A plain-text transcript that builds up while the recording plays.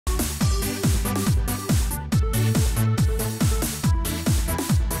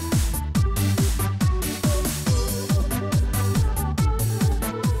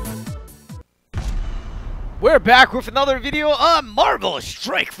We're back with another video on Marvel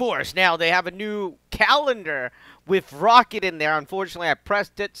Strike Force. Now, they have a new calendar with Rocket in there. Unfortunately, I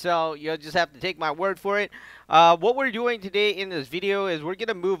pressed it, so you'll just have to take my word for it. What we're doing today in this video is we're going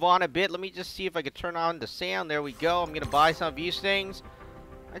to move on a bit. Let me just see if I can turn on the sound. There we go. I'm going to buy some of these things.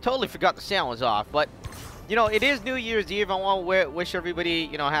 I totally forgot the sound was off, but, you know, it is New Year's Eve. I want to wish everybody,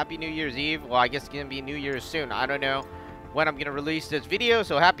 you know, Happy New Year's Eve. Well, I guess it's going to be New Year's soon. I don't know when I'm gonna release this video,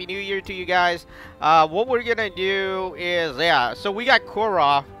 so Happy New Year to you guys. What we're gonna do is, yeah, so we got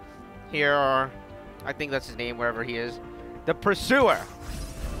Korra here, or I think that's his name, wherever he is, the Pursuer.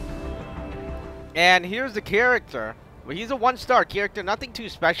 And here's the character. Well, he's a one-star character, nothing too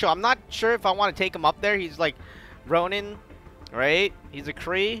special. I'm not sure if I want to take him up there. He's like Ronin, right? He's a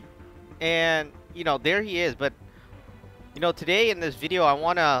Kree, and you know, there he is. But you know, today in this video, I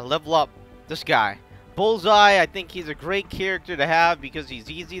want to level up this guy. Bullseye. I think he's a great character to have because he's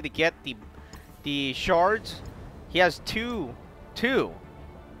easy to get the shards. He has two,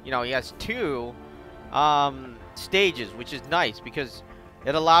 you know, he has two stages, which is nice because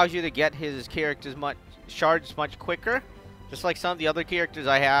it allows you to get his characters shards much quicker, just like some of the other characters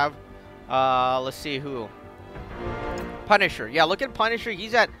I have. Let's see who. Punisher. Yeah, look at Punisher.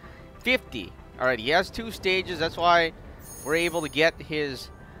 He's at 50 already. He has two stages. That's why we're able to get his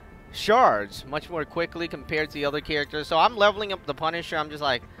shards much more quickly compared to the other characters. So I'm leveling up the Punisher. I'm just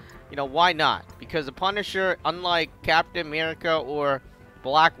like, you know, why not? Because the Punisher, unlike Captain America or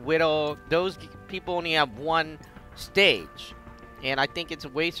Black Widow, those people only have one stage, and I think it's a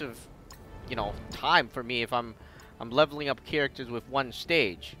waste of, you know, time for me if I'm leveling up characters with one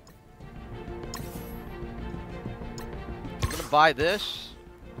stage. I'm gonna buy this,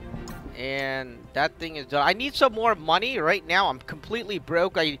 and that thing is done. I need some more money right now. I'm completely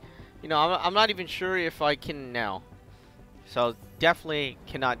broke. You know, I'm not even sure if I can now. So, definitely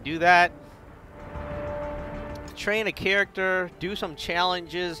cannot do that. Train a character, do some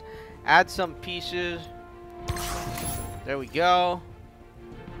challenges, add some pieces. There we go.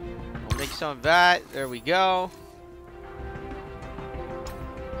 I'll make some of that. There we go.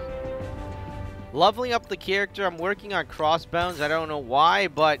 Leveling up the character. I'm working on Crossbones. I don't know why,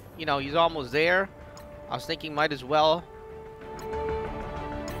 but, you know, he's almost there. I was thinking might as well.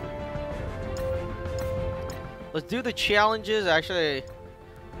 Let's do the challenges. Actually,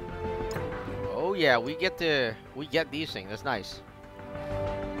 oh yeah, we get these things. That's nice.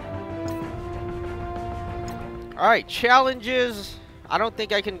 All right, challenges. I don't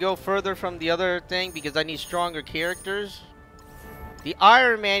think I can go further from the other thing because I need stronger characters. The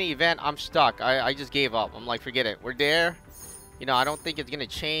Iron Man event, I'm stuck. I just gave up. I'm like, forget it. We're there. You know, I don't think it's gonna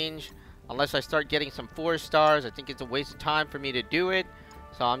change unless I start getting some 4 stars. I think it's a waste of time for me to do it.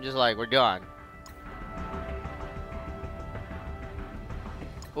 So I'm just like, we're done.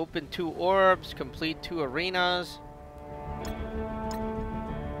 Open 2 orbs, complete 2 arenas.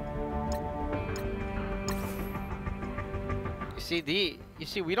 You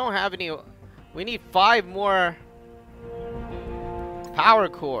see, we don't have any. We need 5 more power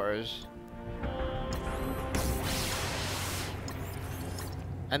cores,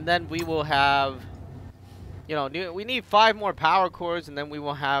 and then we will have. You know, we need 5 more power cores, and then we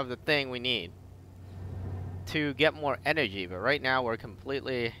will have the thing we need to get more energy. But right now we're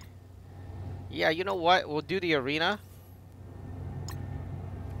completely, yeah, you know what, we'll do the arena.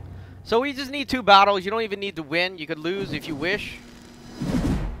 So we just need 2 battles. You don't even need to win. You could lose if you wish,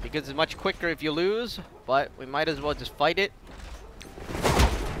 because it's much quicker if you lose, but we might as well just fight it.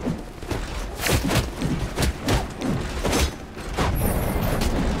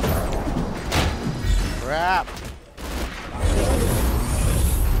 Crap.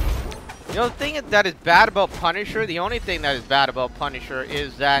 You know, the thing that is bad about Punisher, the only thing that is bad about Punisher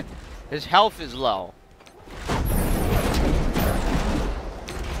is that his health is low.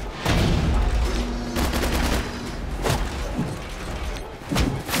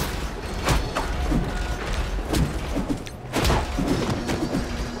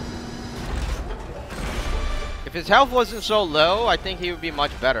 If his health wasn't so low, I think he would be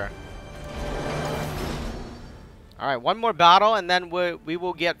much better. Alright, 1 more battle, and then we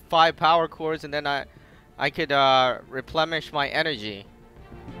will get 5 power cores, and then I could replenish my energy.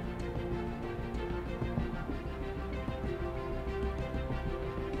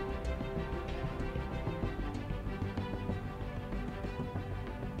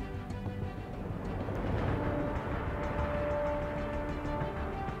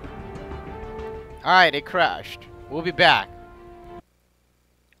 Alright, it crashed. We'll be back.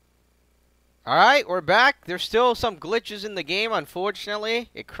 Alright, we're back. There's still some glitches in the game, unfortunately.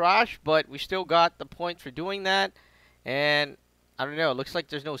 It crashed, but we still got the points for doing that. And I don't know, it looks like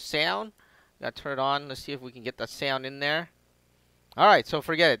there's no sound. Got turned on. Let's see if we can get that sound in there. Alright, so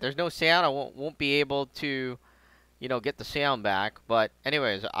forget it. There's no sound. I won't be able to, you know, get the sound back. But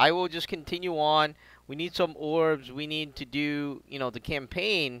anyways, I will just continue on. We need some orbs. We need to do, you know, the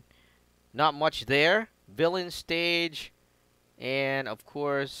campaign. Not much there. Villain stage. And, of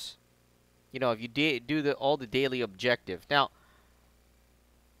course, you know, if you do all the daily objectives. Now,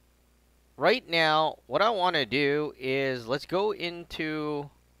 right now, what I want to do is let's go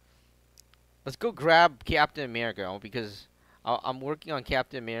grab Captain America, because I'm working on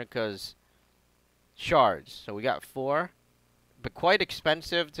Captain America's shards. So we got 4, but quite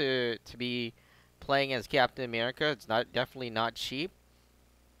expensive to be playing as Captain America. It's definitely not cheap.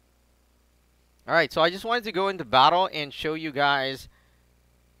 All right, so I just wanted to go into battle and show you guys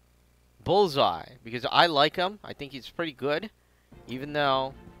Bullseye, because I like him. I think he's pretty good, even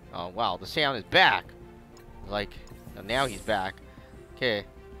though, oh wow, the sound is back. Like, now he's back. Okay,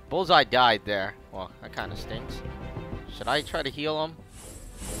 Bullseye died there. Well, that kind of stinks. Should I try to heal him?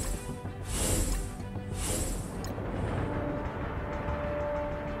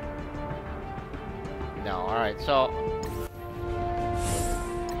 No, alright, so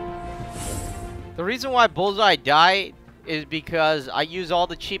the reason why Bullseye died is because I use all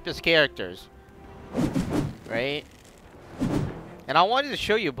the cheapest characters. Right? And I wanted to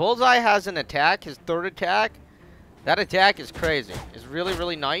show you, Bullseye has an attack, his 3rd attack. That attack is crazy. It's really,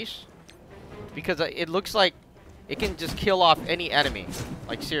 really nice. Because it looks like it can just kill off any enemy.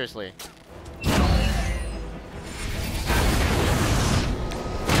 Like, seriously.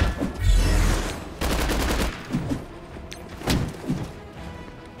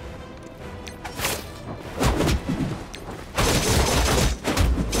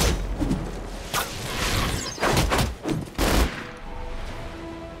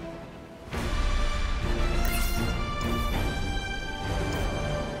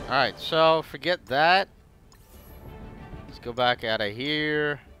 Alright, so forget that. Let's go back out of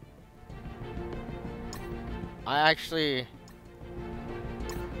here. Oh,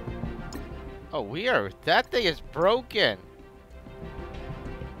 that thing is broken.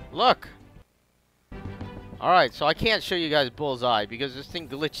 Look. Alright, so I can't show you guys Bullseye because this thing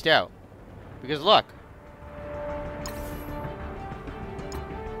glitched out. Because look.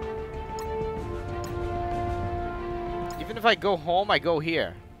 Even if I go home, I go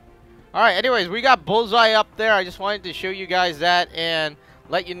here. Alright, anyways, we got Bullseye up there. I just wanted to show you guys that and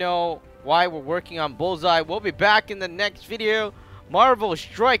let you know why we're working on Bullseye. We'll be back in the next video. Marvel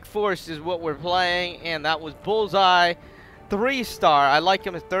Strike Force is what we're playing, and that was Bullseye 3-star. I like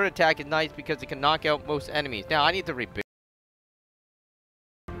him. His 3rd attack is nice because it can knock out most enemies. Now, I need to rebuild.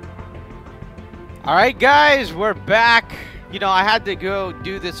 Alright, guys, we're back. You know, I had to go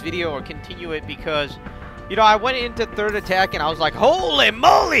do this video or continue it because, you know, I went into 3rd attack and I was like, holy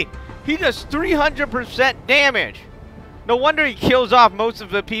moly! He does 300% damage. No wonder he kills off most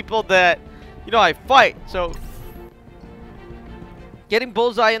of the people that, you know, I fight. So, getting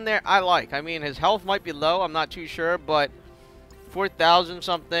Bullseye in there, I like. I mean, his health might be low. I'm not too sure, but 4,000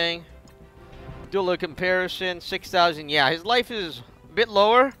 something. Do a little comparison. 6,000. Yeah, his life is a bit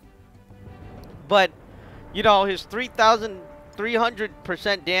lower. But, you know, his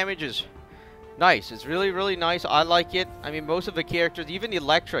 3,300% damage is nice. It's really, really nice. I like it. I mean, most of the characters, even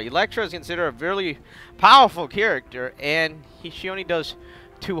Elektra. Elektra is considered a really powerful character, and she only does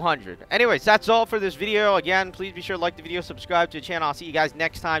 200. Anyways, that's all for this video. Again, please be sure to like the video, subscribe to the channel. I'll see you guys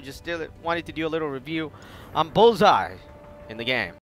next time. Just still wanted to do a little review on Bullseye in the game.